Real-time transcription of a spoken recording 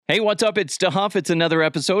Hey, what's up? It's DeHuff. It's another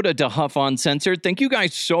episode of DeHuff Uncensored. Thank you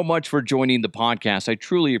guys so much for joining the podcast. I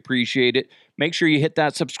truly appreciate it. Make sure you hit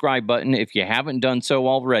that subscribe button if you haven't done so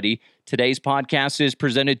already. Today's podcast is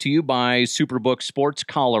presented to you by Superbook Sports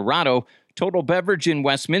Colorado, Total Beverage in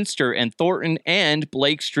Westminster, and Thornton and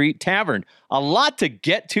Blake Street Tavern. A lot to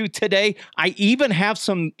get to today. I even have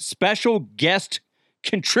some special guest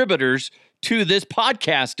contributors to this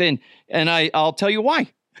podcast, and I'll tell you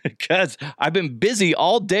why. Because I've been busy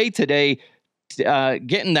all day today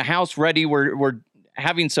getting the house ready. We're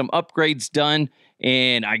having some upgrades done,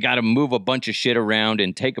 and I got to move a bunch of shit around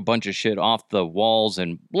and take a bunch of shit off the walls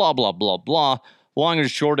and blah, blah, blah, blah. Long and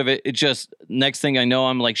short of it, it just, next thing I know,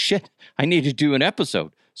 I'm like, shit, I need to do an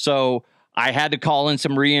episode. So I had to call in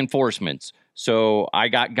some reinforcements. So I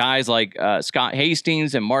got guys like Scott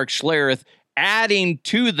Hastings and Mark Schlereth adding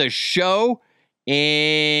to the show,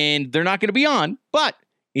 and they're not going to be on, but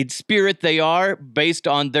in spirit, they are, based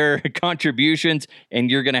on their contributions, and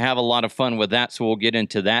you're going to have a lot of fun with that, so we'll get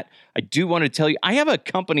into that. I do want to tell you, I have a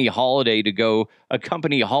company holiday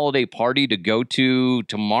party to go to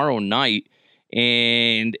tomorrow night,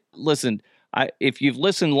 and listen, if you've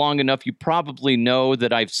listened long enough, you probably know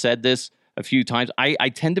that I've said this a few times. I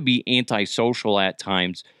tend to be antisocial at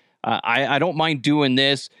times. I don't mind doing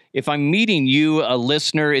this. If I'm meeting you, a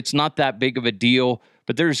listener, it's not that big of a deal.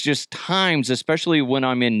 But there's just times, especially when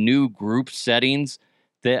I'm in new group settings,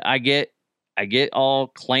 that I get all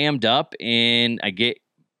clammed up and I get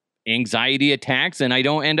anxiety attacks, and I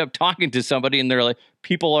don't end up talking to somebody, and they're like,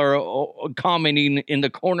 people are commenting in the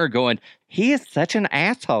corner going, he is such an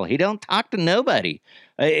asshole. He don't talk to nobody.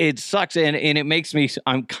 It sucks, and it makes me,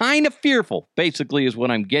 I'm kind of fearful, basically, is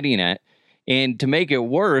what I'm getting at. And to make it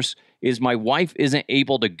worse is my wife isn't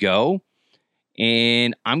able to go.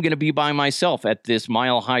 And I'm going to be by myself at this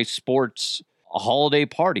Mile High Sports holiday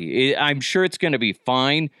party. I'm sure it's going to be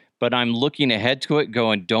fine, but I'm looking ahead to it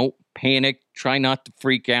going, don't panic, try not to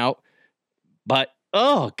freak out. But,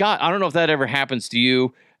 oh, God, I don't know if that ever happens to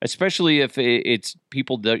you, especially if it's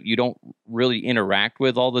people that you don't really interact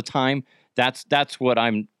with all the time. That's what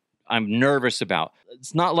I'm nervous about.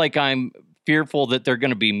 It's not like I'm fearful that they're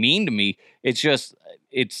going to be mean to me. It's just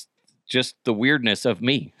the weirdness of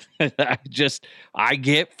me. I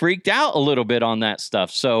get freaked out a little bit on that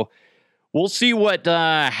stuff. So we'll see what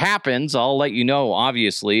happens. I'll let you know,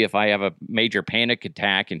 obviously, if I have a major panic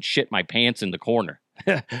attack and shit my pants in the corner.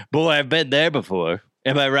 Boy, I've been there before.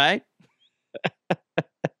 Am I right?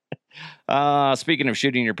 Speaking of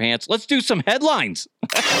shitting your pants, let's do some headlines.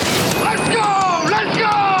 Let's go! Let's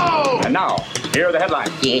go! And now, here are the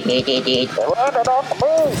headlines.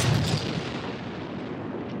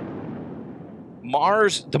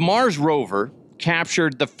 The Mars rover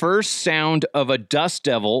captured the first sound of a dust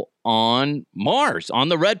devil on Mars, on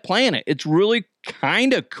the red planet. It's really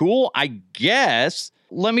kind of cool, I guess.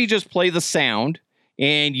 Let me just play the sound,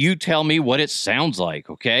 and you tell me what it sounds like,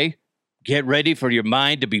 okay? Get ready for your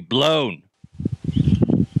mind to be blown.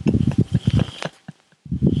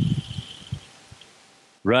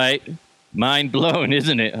 Right? Mind blown,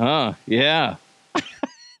 isn't it? Huh? Yeah.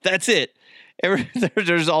 That's it.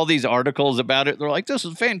 There's all these articles about it. They're like, this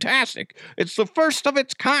is fantastic. It's the first of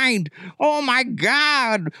its kind. Oh, my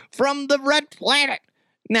God. From the red planet.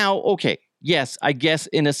 Now, okay. Yes, I guess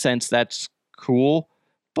in a sense that's cool.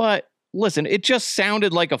 But listen, it just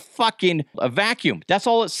sounded like a vacuum. That's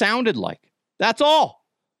all it sounded like. That's all.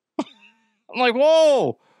 I'm like,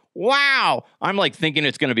 whoa. Wow. I'm like thinking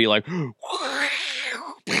it's going to be like.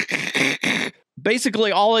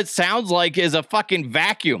 Basically, all it sounds like is a fucking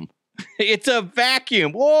vacuum. It's a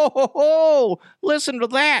vacuum. Whoa, listen to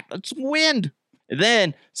that. It's wind. And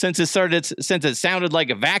then, since it sounded like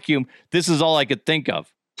a vacuum, this is all I could think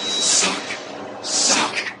of.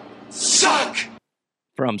 Suck.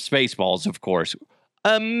 From Spaceballs, of course.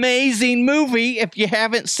 Amazing movie. If you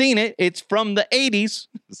haven't seen it, it's from the 80s,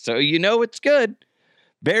 so you know it's good.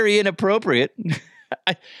 Very inappropriate.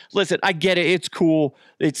 Listen, I get it. It's cool.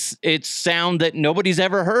 It's sound that nobody's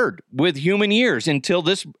ever heard with human ears until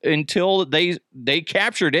they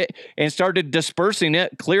captured it and started dispersing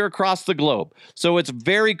it clear across the globe. So it's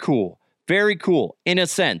very cool in a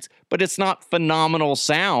sense, but it's not phenomenal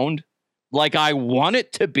sound like I want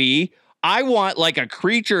it to be. I want like a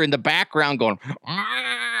creature in the background going.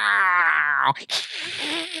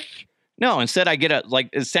 No, instead I get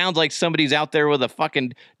it sounds like somebody's out there with a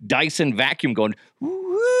fucking Dyson vacuum going,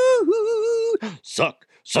 suck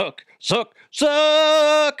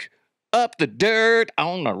up the dirt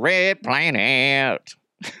on the red planet.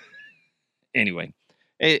 Anyway,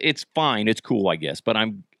 it's fine. It's cool, I guess, but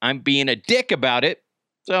I'm being a dick about it.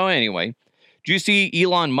 So anyway, do you see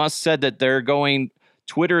Elon Musk said that they're going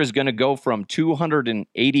Twitter is going to go from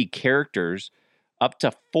 280 characters up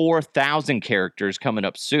to 4,000 characters coming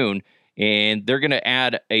up soon. And they're going to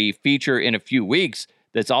add a feature in a few weeks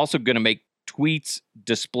that's also going to make tweets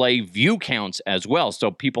display view counts as well.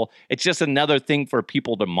 So it's just another thing for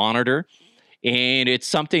people to monitor. And it's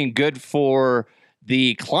something good for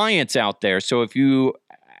the clients out there. So if you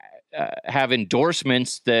have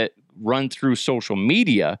endorsements that run through social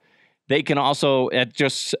media, they can also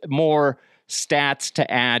just more stats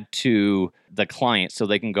to add to the client. So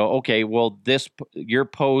they can go, okay, well, your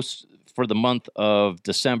post for the month of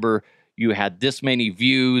December, you had this many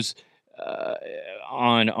views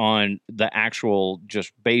on the actual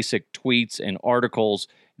just basic tweets and articles.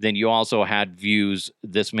 Then you also had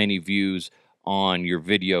this many views on your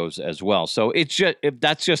videos as well. So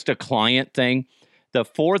that's just a client thing. The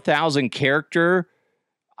 4,000 character,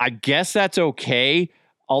 I guess that's okay.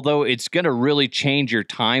 Although it's going to really change your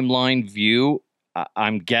timeline view,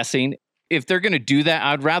 I'm guessing. If they're going to do that,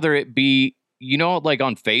 I'd rather it be, like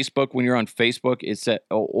on Facebook, when you're on Facebook, it's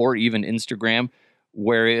or even Instagram,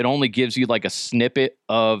 where it only gives you like a snippet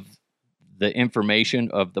of the information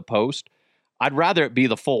of the post. I'd rather it be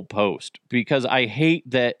the full post, because I hate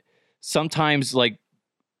that sometimes like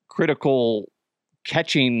critical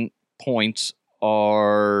catching points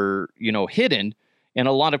are, hidden. And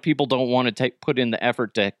a lot of people don't want to put in the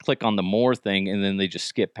effort to click on the more thing, and then they just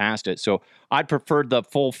skip past it. So I'd prefer the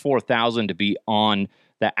full 4,000 to be on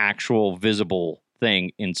the actual visible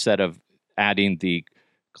thing instead of adding the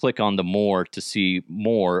click on the more to see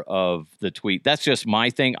more of the tweet. That's just my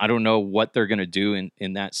thing. I don't know what they're going to do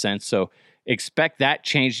in that sense. So expect that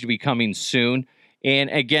change to be coming soon. And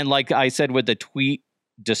again, like I said, with the tweet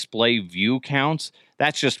display view counts,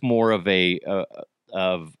 that's just more of a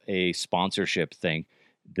sponsorship thing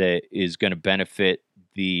that is going to benefit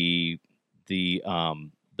the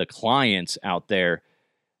clients out there,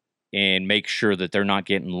 and make sure that they're not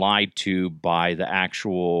getting lied to by the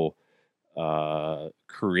actual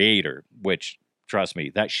creator, which, trust me,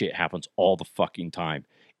 that shit happens all the fucking time.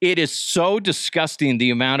 It is so disgusting, the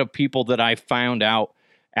amount of people that I found out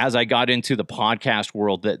as I got into the podcast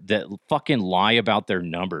world that fucking lie about their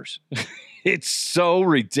numbers. It's so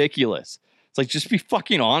ridiculous. It's like, just be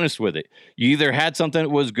fucking honest with it. You either had something that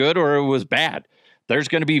was good or it was bad. There's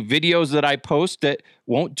going to be videos that I post that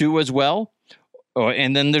won't do as well.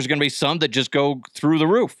 And then there's going to be some that just go through the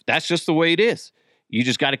roof. That's just the way it is. You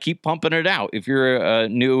just got to keep pumping it out if you're a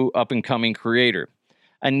new up-and-coming creator.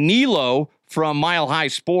 Nilo from Mile High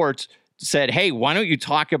Sports said, hey, why don't you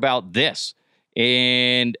talk about this?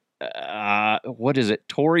 And what is it?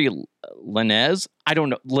 Tory Lanez? I don't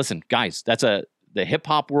know. Listen, guys, that's the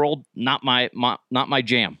hip-hop world, not my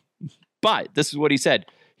jam. But this is what he said.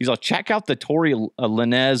 He's like, check out the Tory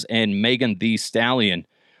Lanez and Megan Thee Stallion,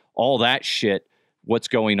 all that shit. What's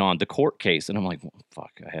going on, the court case. And I'm like, well,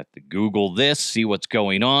 fuck, I have to Google this, see what's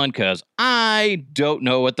going on, because I don't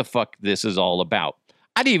know what the fuck this is all about.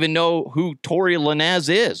 I didn't even know who Tory Lanez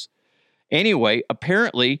is. Anyway,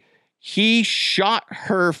 apparently he shot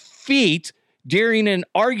her feet during an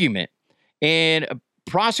argument. And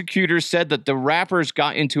prosecutors said that the rappers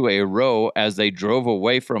got into a row as they drove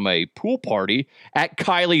away from a pool party at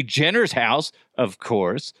Kylie Jenner's house. Of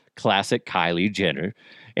course, classic Kylie Jenner.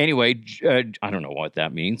 Anyway, I don't know what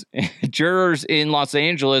that means. Jurors in Los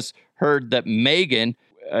Angeles heard that Megan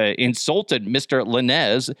insulted Mr.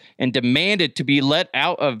 Lanez and demanded to be let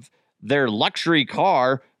out of their luxury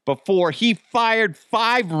car before he fired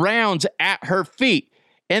 5 rounds at her feet.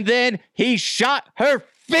 And then he shot her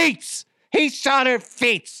feet. He shot her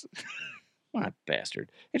feet. What a bastard.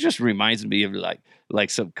 It just reminds me of like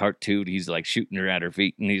some cartoon. He's like shooting her at her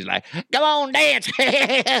feet, and he's like, come on, dance.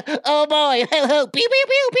 Oh, boy. Pew, pew,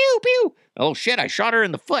 pew, pew, pew. Oh, shit, I shot her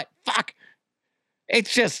in the foot. Fuck.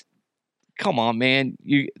 It's just, come on, man.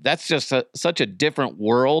 That's just such a different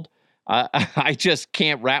world. I just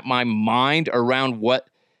can't wrap my mind around what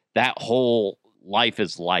that whole life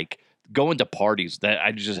is like. Going to parties, that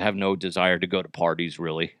I just have no desire to go to parties,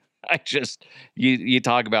 really. You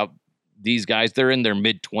talk about these guys, they're in their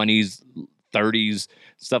mid-20s, 30s,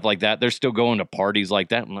 stuff like that. They're still going to parties like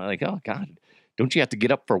that. I'm like, oh, God, don't you have to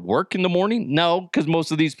get up for work in the morning? No, because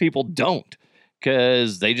most of these people don't,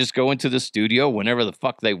 because they just go into the studio whenever the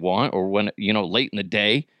fuck they want, or when, late in the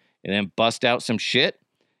day, and then bust out some shit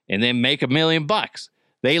and then make $1 million.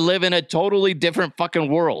 They live in a totally different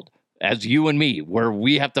fucking world as you and me, where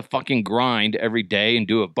we have to fucking grind every day and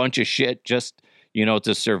do a bunch of shit just,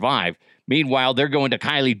 to survive. Meanwhile, they're going to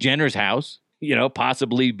Kylie Jenner's house,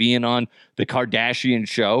 possibly being on the Kardashian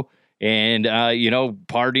show and,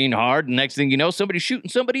 partying hard. And next thing you know, somebody's shooting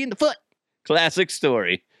somebody in the foot. Classic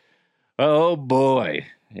story. Oh, boy.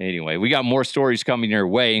 Anyway, we got more stories coming your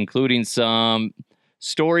way, including some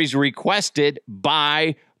stories requested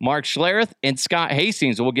by Mark Schlereth and Scott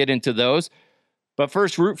Hastings. We'll get into those. But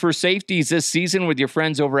first, root for safeties this season with your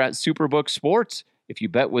friends over at Superbook Sports. If you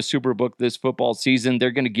bet with Superbook this football season,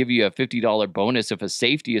 they're going to give you a $50 bonus if a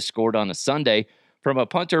safety is scored on a Sunday. From a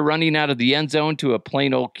punter running out of the end zone to a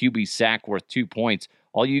plain old QB sack worth 2 points.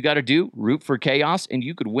 All you got to do, root for chaos, and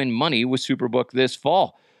you could win money with Superbook this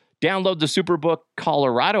fall. Download the Superbook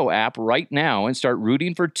Colorado app right now and start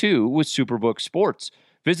rooting for two with Superbook Sports.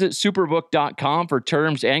 Visit superbook.com for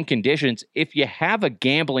terms and conditions. If you have a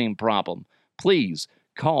gambling problem, please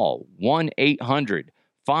call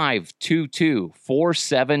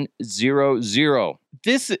 1-800-522-4700.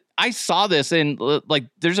 I saw this and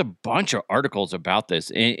there's a bunch of articles about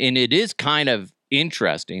this, and it is kind of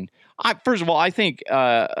interesting. First of all, I think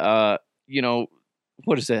what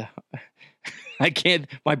is it? I can't.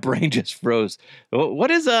 My brain just froze. What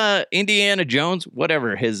is Indiana Jones?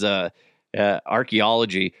 Whatever his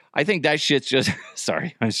archaeology. I think that shit's just.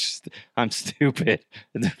 Sorry, I'm stupid.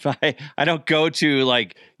 I don't go to a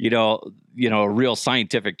real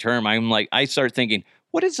scientific term. I start thinking,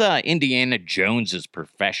 what is Indiana Jones's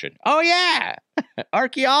profession? Oh yeah,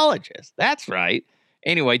 archaeologist. That's right.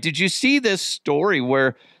 Anyway, did you see this story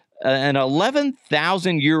where an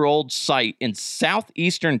 11,000-year-old site in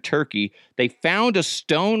southeastern Turkey, they found a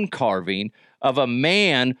stone carving of a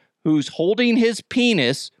man who's holding his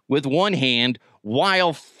penis with one hand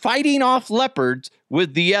while fighting off leopards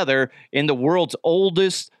with the other in the world's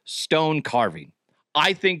oldest stone carving.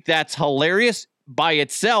 I think that's hilarious by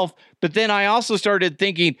itself, but then I also started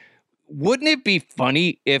thinking, wouldn't it be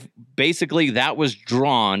funny if basically that was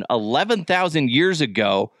drawn 11,000 years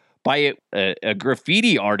ago by a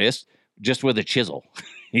graffiti artist just with a chisel?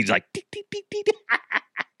 He's like, tick, tick, tick, tick.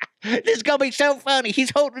 This is going to be so funny.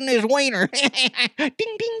 He's holding his wiener. Ding, ding,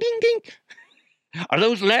 ding, ding. Are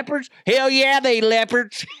those leopards? Hell yeah, they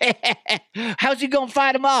leopards. How's he going to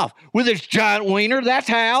fight them off? With his giant wiener, that's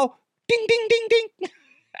how. Ding, ding, ding, ding.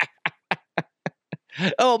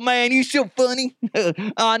 Oh, man, you're so funny.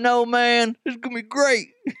 I know, man. This is going to be great.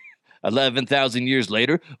 11,000 years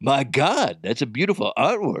later, my God, that's a beautiful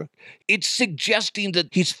artwork. It's suggesting that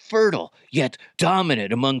he's fertile, yet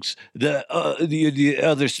dominant amongst the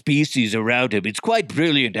other species around him. It's quite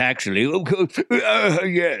brilliant, actually.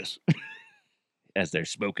 Yes. As they're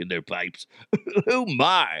smoking their pipes. Oh,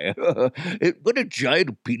 my. What a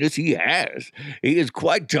giant penis he has. He is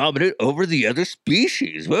quite dominant over the other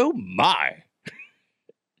species. Oh, my.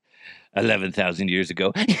 11,000 years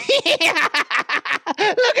ago. Look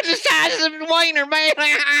at the size of his wiener, man.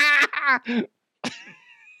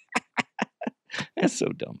 That's so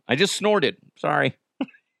dumb. I just snorted. Sorry.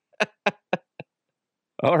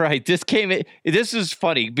 All right. This is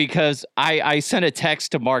funny because I sent a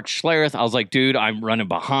text to Mark Schlereth. I was like, dude, I'm running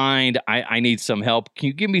behind. I need some help. Can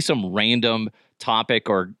you give me some random topic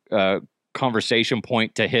or conversation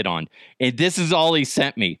point to hit on? And this is all he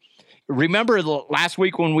sent me. Remember last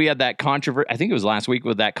week when we had that controversy? I think it was last week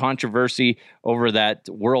with that controversy over that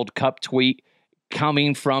World Cup tweet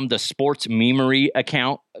coming from the Sports Memery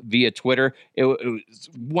account via Twitter. It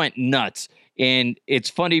went nuts, and it's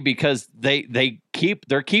funny because they're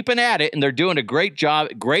keeping at it and they're doing a great job.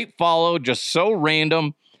 Great follow, just so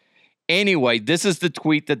random. Anyway, this is the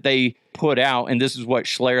tweet that they put out, and this is what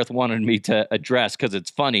Schlereth wanted me to address because it's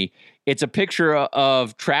funny. It's a picture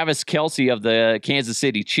of Travis Kelce of the Kansas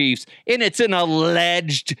City Chiefs, and it's an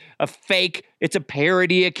alleged, it's a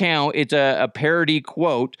parody account. It's a parody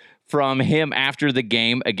quote from him after the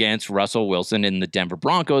game against Russell Wilson in the Denver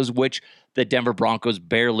Broncos, which the Denver Broncos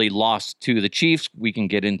barely lost to the Chiefs. We can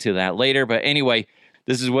get into that later. But anyway,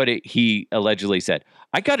 this is what he allegedly said.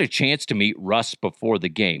 I got a chance to meet Russ before the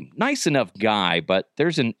game. Nice enough guy, but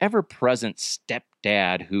there's an ever-present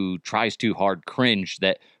stepdad who tries too hard cringe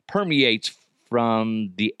that permeates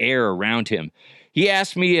from the air around him. He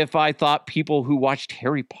asked me if I thought people who watched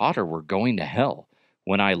Harry Potter were going to hell.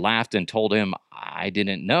 When I laughed and told him I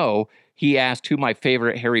didn't know, he asked who my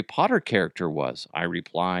favorite Harry Potter character was. I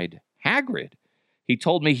replied, Hagrid. He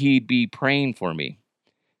told me he'd be praying for me.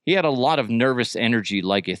 He had a lot of nervous energy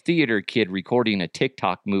like a theater kid recording a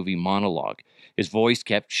TikTok movie monologue. His voice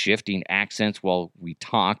kept shifting accents while we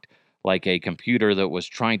talked, like a computer that was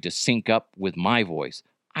trying to sync up with my voice.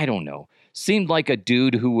 I don't know. Seemed like a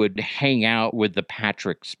dude who would hang out with the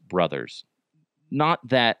Patrick's brothers. Not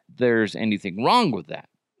that there's anything wrong with that.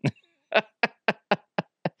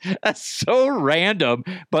 That's so random,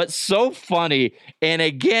 but so funny. And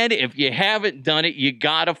again, if you haven't done it, you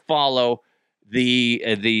got to follow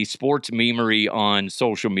the sports memery on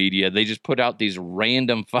social media. They just put out these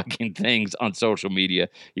random fucking things on social media.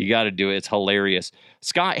 You got to do it. It's hilarious.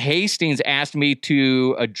 Scott Hastings asked me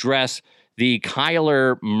to address the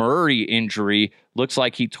Kyler Murray injury. Looks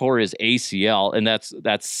like he tore his ACL, and that's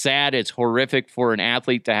sad. It's horrific for an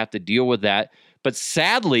athlete to have to deal with that. But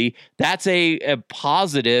sadly, that's a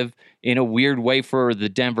positive in a weird way for the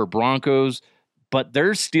Denver Broncos. But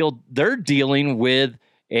they're dealing with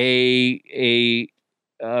a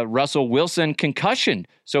Russell Wilson concussion.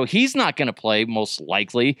 So he's not going to play most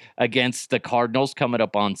likely against the Cardinals coming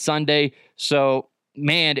up on Sunday. So,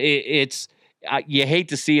 man, it's you hate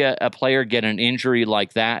to see a player get an injury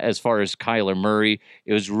like that as far as Kyler Murray.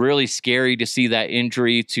 It was really scary to see that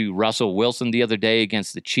injury to Russell Wilson the other day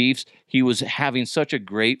against the Chiefs. He was having such a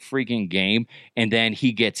great freaking game, and then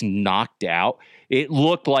he gets knocked out. It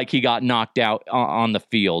looked like he got knocked out on the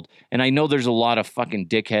field. And I know there's a lot of fucking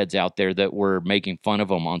dickheads out there that were making fun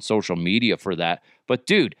of him on social media for that. But,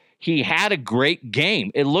 dude, he had a great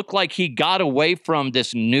game. It looked like he got away from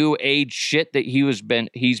this new age shit that he's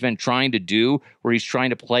been trying to do, where he's trying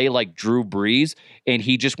to play like Drew Brees, and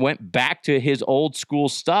he just went back to his old school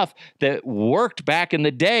stuff that worked back in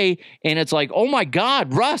the day. And it's like, oh my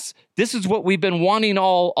God, Russ, this is what we've been wanting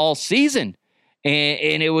all season.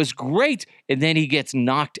 And it was great. And then he gets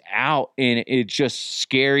knocked out, and it's just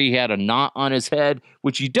scary. He had a knot on his head,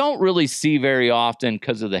 which you don't really see very often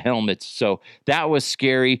because of the helmets. So that was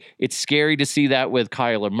scary. It's scary to see that with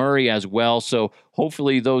Kyler Murray as well. So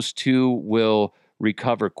hopefully those two will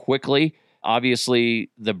recover quickly. Obviously,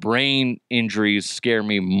 the brain injuries scare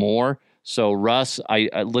me more. So, Russ, I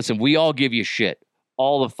listen, we all give you shit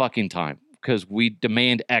all the fucking time because we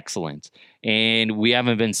demand excellence, and we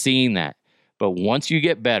haven't been seeing that. But once you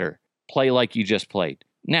get better, play like you just played.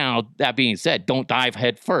 Now, that being said, don't dive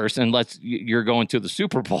head first unless you're going to the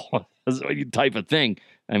Super Bowl type of thing.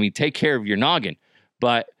 I mean, take care of your noggin.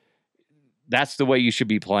 But that's the way you should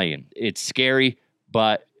be playing. It's scary,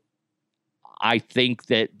 but I think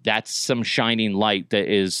that's some shining light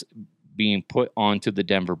that is being put onto the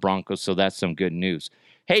Denver Broncos. So that's some good news.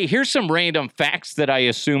 Hey, here's some random facts that I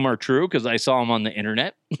assume are true because I saw them on the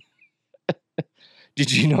internet. Did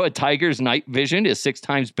you know a tiger's night vision is 6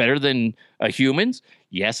 times better than a human's?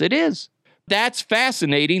 Yes, it is. That's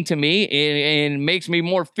fascinating to me and makes me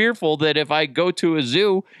more fearful that if I go to a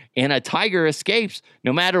zoo and a tiger escapes,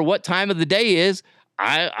 no matter what time of the day is,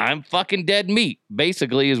 I'm fucking dead meat,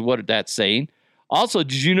 basically is what that's saying. Also,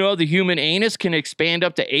 did you know the human anus can expand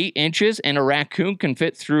up to 8 inches and a raccoon can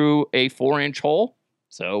fit through a 4-inch hole?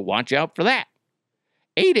 So watch out for that.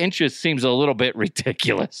 8 inches seems a little bit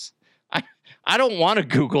ridiculous. I don't want to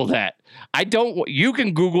Google that. You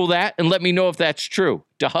can Google that and let me know if that's true.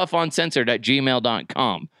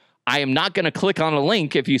 DeHuffUncensored@gmail.com. I am not going to click on a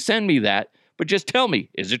link if you send me that, but just tell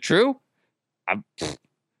me, is it true?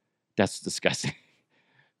 That's disgusting.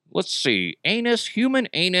 Let's see. Human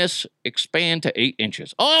anus expand to 8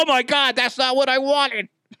 inches. Oh my God, that's not what I wanted.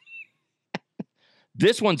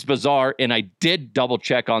 This one's bizarre, and I did double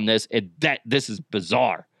check on this, and this is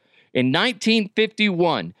bizarre. In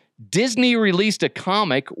 1951, Disney released a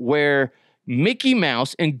comic where Mickey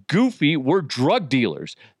Mouse and Goofy were drug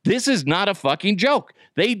dealers. This is not a fucking joke.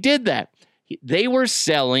 They did that. They were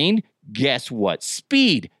selling, guess what?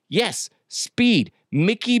 Speed. Yes, speed.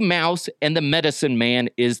 Mickey Mouse and the Medicine Man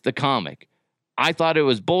is the comic. I thought it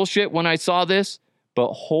was bullshit when I saw this,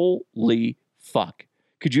 but holy fuck.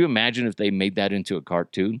 Could you imagine if they made that into a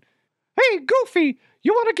cartoon? Hey, Goofy,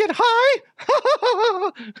 you want to get high?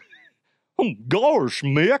 Oh, gosh,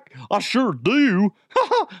 Mick, I sure do.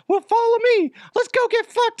 Well, follow me. Let's go get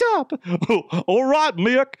fucked up. All right,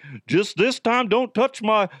 Mick. Just this time, don't touch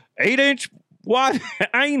my 8-inch wide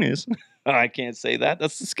anus. I can't say that.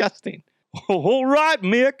 That's disgusting. All right,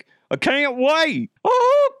 Mick. I can't wait.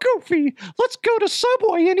 Oh, Goofy, let's go to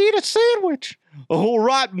Subway and eat a sandwich. All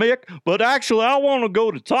right, Mick, but actually, I want to go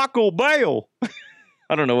to Taco Bell.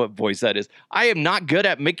 I don't know what voice that is. I am not good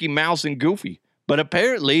at Mickey Mouse and Goofy. But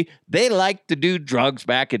apparently, they liked to do drugs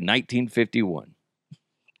back in 1951.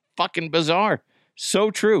 Fucking bizarre.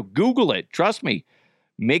 So true. Google it. Trust me.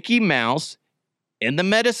 Mickey Mouse and the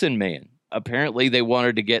Medicine Man. Apparently, they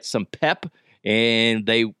wanted to get some pep,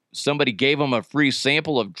 and somebody gave them a free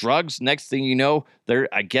sample of drugs. Next thing you know,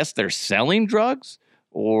 I guess they're selling drugs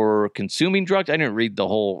or consuming drugs. I didn't read the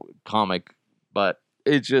whole comic, but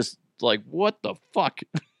it's just like, what the fuck?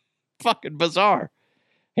 Fucking bizarre.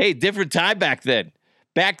 Hey, different time back then.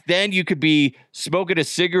 Back then, you could be smoking a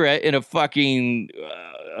cigarette in a fucking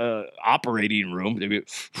operating room. They'd be,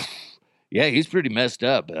 yeah, he's pretty messed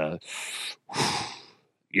up.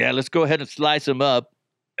 Yeah, let's go ahead and slice him up.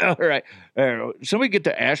 All right. Somebody get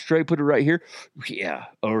the ashtray, put it right here. Yeah.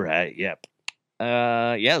 All right. Yep.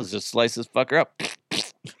 Yeah, let's just slice this fucker up.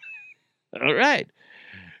 All right.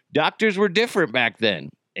 Doctors were different back then,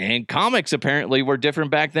 and comics apparently were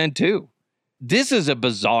different back then too. This is a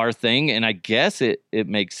bizarre thing, and I guess it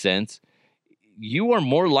makes sense. You are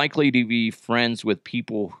more likely to be friends with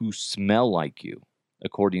people who smell like you,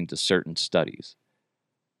 according to certain studies.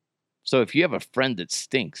 So if you have a friend that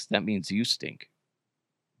stinks, that means you stink.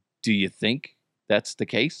 Do you think that's the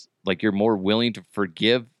case? Like you're more willing to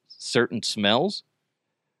forgive certain smells?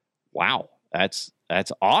 Wow, that's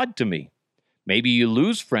odd to me. Maybe you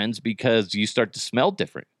lose friends because you start to smell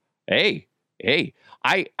different. Hey,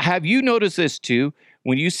 have you noticed this too?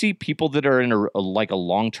 When you see people that are in a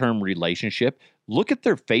long-term relationship, look at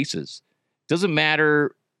their faces. Doesn't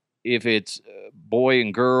matter if it's boy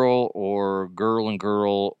and girl or girl and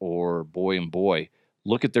girl or boy and boy.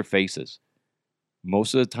 Look at their faces.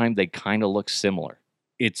 Most of the time, they kind of look similar.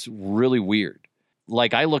 It's really weird.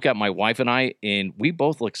 Like I look at my wife and I, and we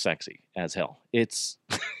both look sexy as hell. It's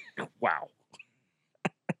wow.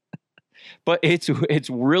 But it's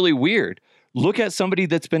really weird. Look at somebody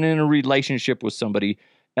that's been in a relationship with somebody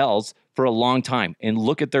else for a long time and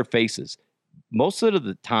look at their faces. Most of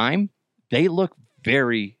the time, they look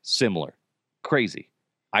very similar. Crazy.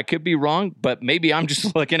 I could be wrong, but maybe I'm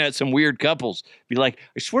just looking at some weird couples. Be like,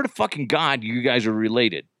 I swear to fucking God, you guys are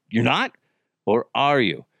related. You're not? Or are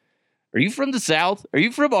you? Are you from the South? Are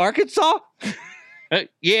you from Arkansas?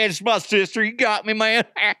 Yeah, it's my sister. You got me, man.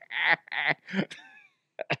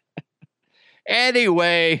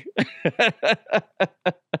 Anyway,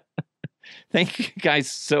 thank you guys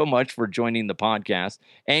so much for joining the podcast.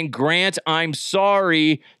 And Grant, I'm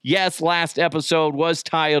sorry. Yes, last episode was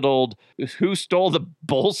titled, Who Stole the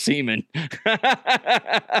Bull Semen?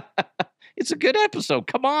 It's a good episode.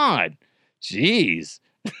 Come on. Jeez.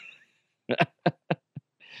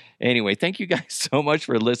 Anyway, thank you guys so much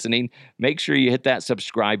for listening. Make sure you hit that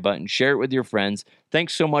subscribe button. Share it with your friends.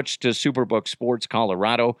 Thanks so much to Superbook Sports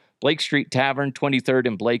Colorado, Blake Street Tavern, 23rd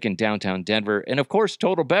and Blake in downtown Denver, and of course,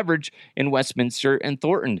 Total Beverage in Westminster and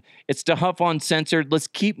Thornton. It's to Huff Uncensored. Let's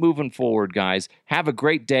keep moving forward, guys. Have a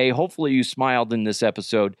great day. Hopefully you smiled in this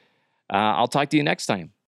episode. I'll talk to you next time.